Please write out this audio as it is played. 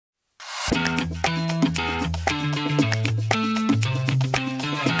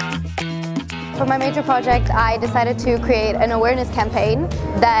For my major project, I decided to create an awareness campaign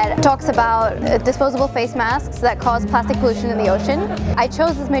that talks about disposable face masks that cause plastic pollution in the ocean. I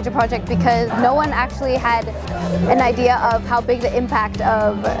chose this major project because no one actually had an idea of how big the impact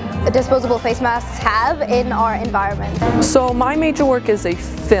of disposable face masks have in our environment. So my major work is a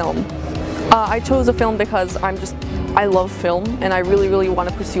film. I chose a film because I love film and I really want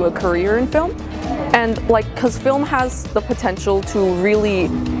to pursue a career in film. And because film has the potential to really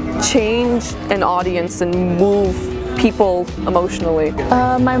change an audience and move people emotionally.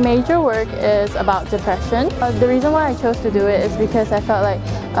 My major work is about depression. The reason why I chose to do it is because I felt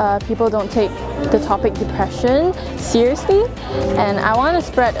like people don't take the topic depression seriously, and I want to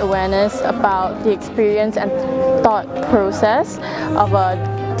spread awareness about the experience and thought process of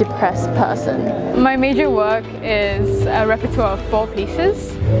a depressed person. My major work is a repertoire of 4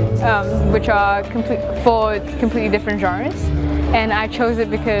 pieces, which are four completely different genres. And I chose it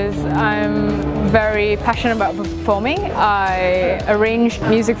because I'm very passionate about performing. I arranged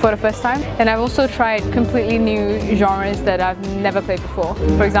music for the first time, and I've also tried completely new genres that I've never played before.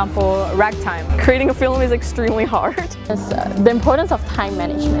 For example, ragtime. Creating a film is extremely hard. It's the importance of time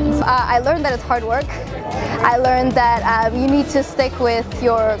management. I learned that it's hard work. I learned that you need to stick with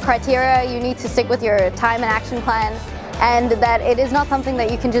your criteria, you need to stick with your time and action plan, and that it is not something that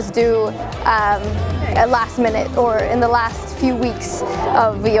you can just do at last minute or in the last few weeks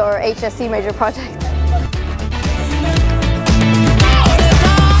of your HSC major project.